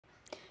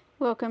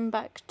Welcome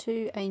back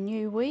to a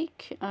new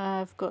week.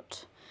 I've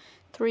got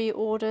 3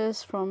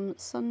 orders from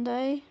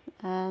Sunday,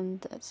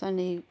 and it's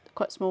only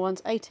quite small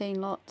ones, 18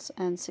 lots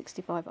and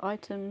 65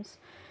 items.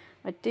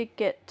 I did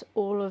get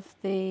all of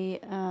the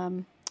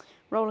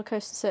roller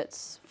coaster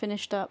sets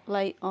finished up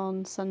late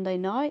on Sunday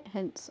night,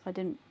 hence I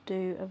didn't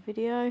do a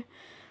video,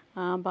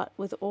 but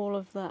with all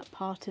of that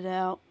parted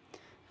out,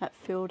 that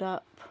filled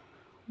up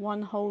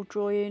one whole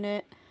drawer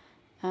unit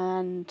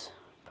and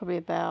probably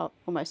about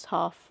almost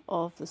half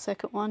of the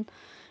second one.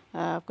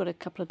 I've got a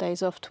couple of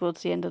days off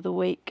towards the end of the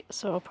week,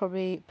 so I'll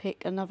probably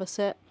pick another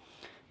set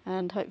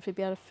and hopefully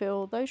be able to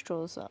fill those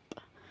drawers up.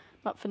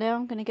 But for now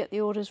I'm going to get the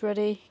orders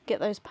ready,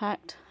 get those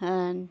packed,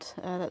 and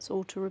that's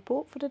all to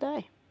report for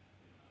today.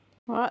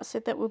 Alright, I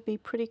said that would be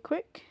pretty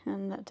quick,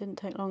 and that didn't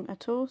take long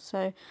at all.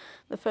 So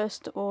the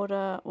first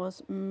order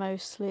was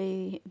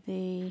mostly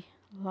the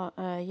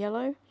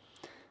yellow,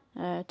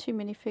 2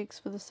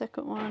 minifigs for the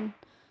second one,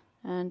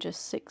 and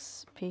just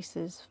 6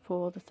 pieces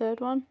for the third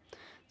one.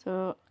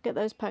 So I'll get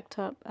those packed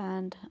up,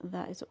 and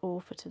that is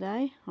all for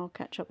today. I'll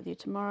catch up with you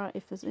tomorrow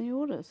if there's any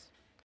orders.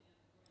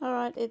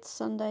 Alright, it's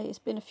Sunday. It's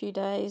been a few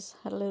days.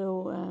 Had a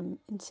little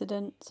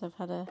incident, so I've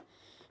had a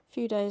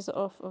few days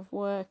off of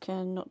work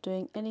and not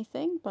doing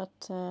anything,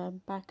 but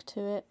back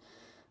to it.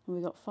 And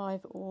we got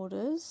 5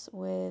 orders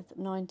with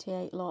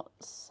 98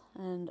 lots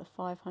and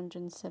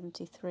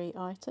 573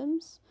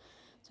 items.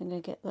 So I'm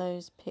going to get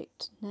those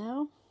picked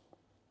now.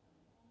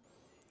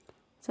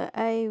 So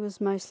A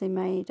was mostly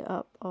made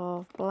up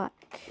of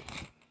black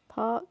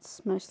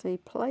parts, mostly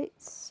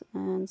plates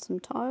and some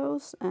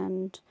tiles,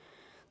 and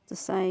the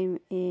same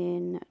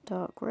in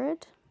dark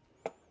red.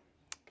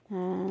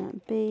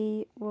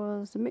 B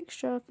was a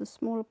mixture of the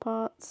smaller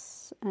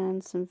parts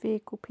and some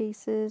vehicle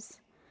pieces.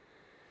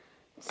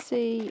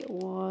 C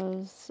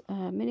was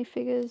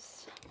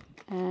minifigures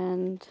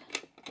and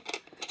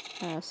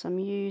some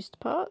used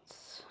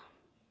parts.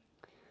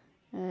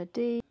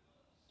 D,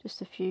 just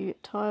a few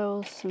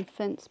tiles, some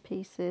fence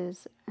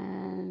pieces,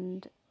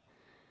 and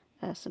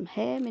some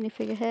hair,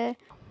 minifigure hair.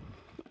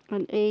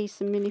 And E,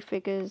 some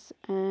minifigures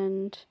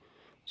and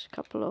just a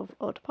couple of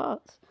odd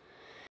parts.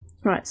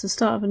 Right, it's the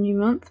start of a new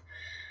month.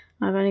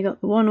 I've only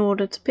got the one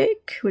order to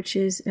pick, which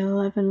is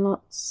 11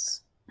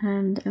 lots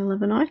and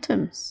 11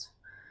 items.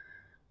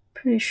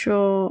 Pretty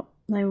sure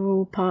they were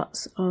all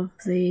parts of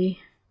the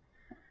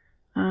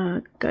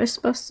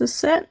Ghostbusters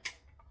set.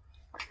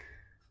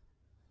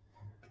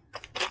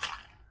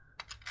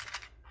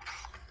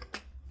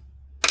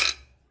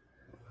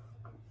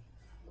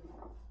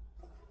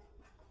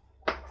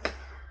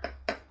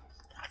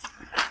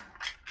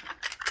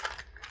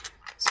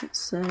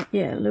 So it's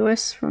yeah,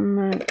 Lewis from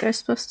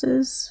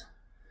Ghostbusters,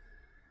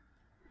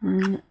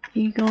 and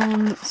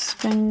Egon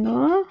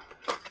Spengler,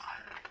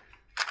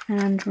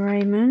 and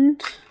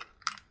Raymond.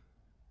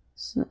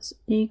 So that's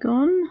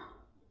Egon,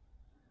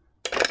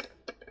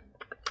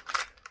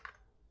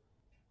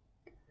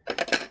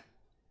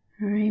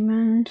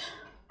 Raymond,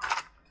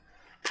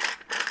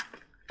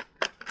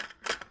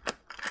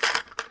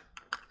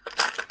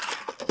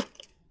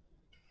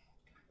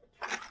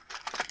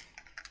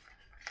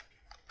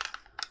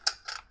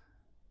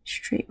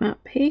 street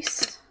map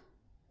piece,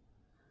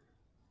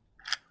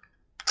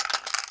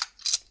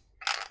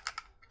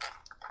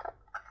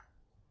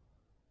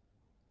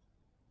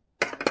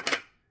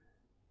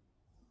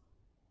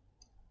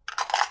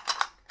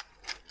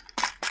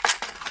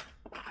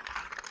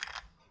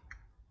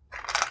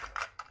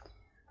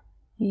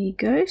 the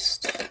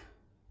ghost,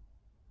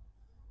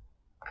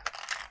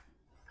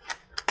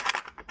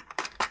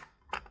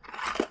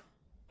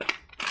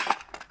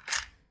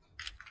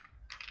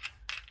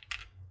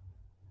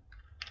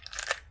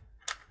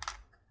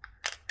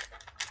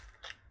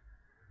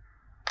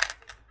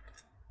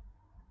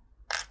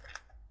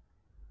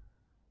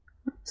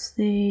 that's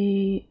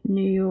the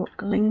New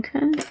York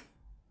Lincoln,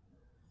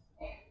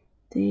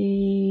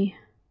 the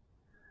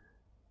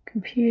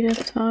computer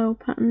tile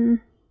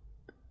pattern,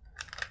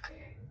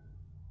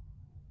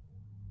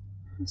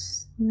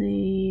 that's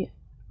the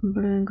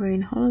blue and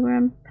green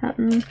hologram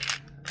pattern,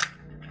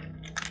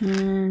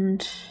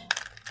 and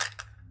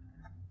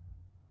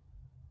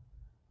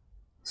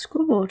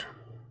scoreboard.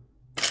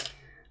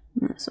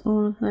 And that's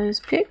all of those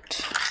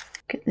picked.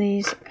 Get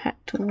these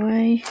packed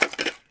away.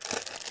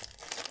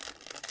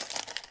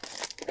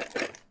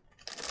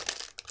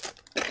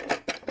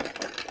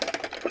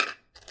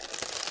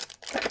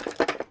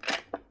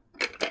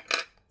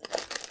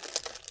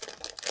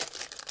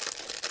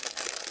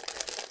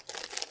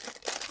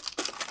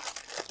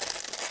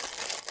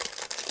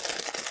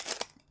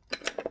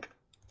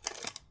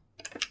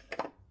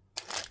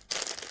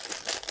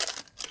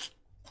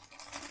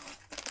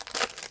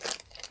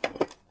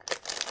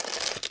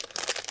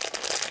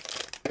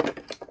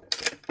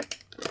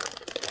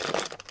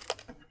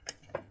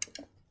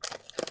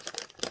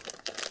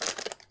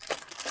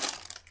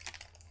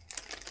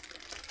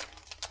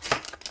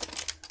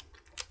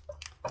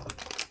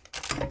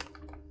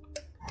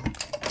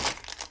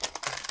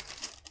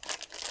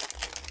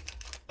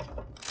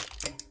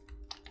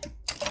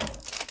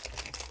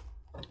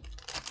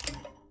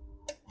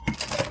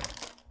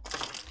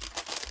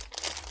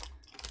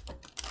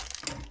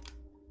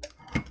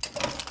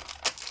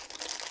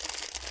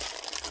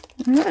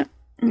 Alright,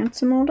 that's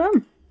them all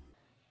done.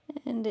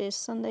 And it's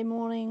Sunday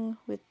morning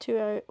with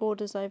 2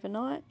 orders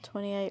overnight,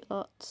 28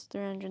 lots,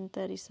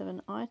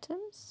 337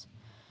 items.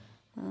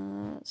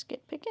 Let's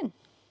get picking.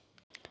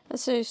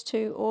 That's those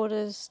 2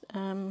 orders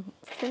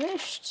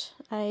finished.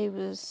 A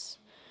was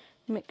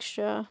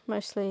mixture,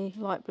 mostly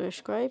light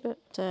bluish grey, but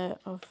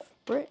of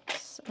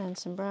bricks and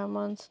some brown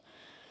ones.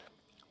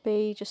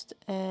 B, just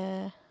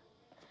there's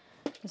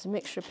a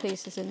mixture of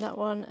pieces in that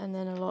one, and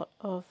then a lot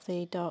of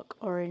the dark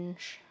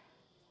orange,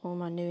 all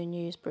my new and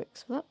used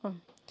bricks for that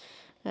one.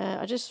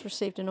 I just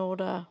received an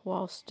order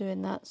whilst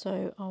doing that,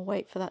 so I'll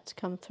wait for that to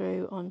come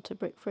through onto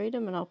Brick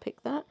Freedom and I'll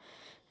pick that,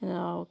 and then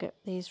I'll get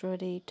these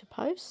ready to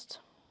post.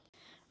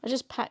 I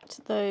just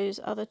packed those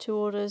other 2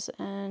 orders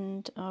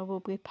and I will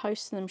be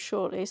posting them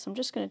shortly, so I'm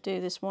just going to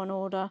do this one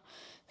order,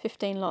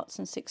 15 lots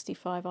and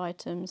 65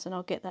 items, and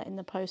I'll get that in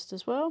the post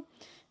as well,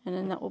 and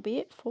then that will be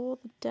it for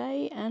the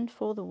day and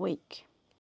for the week.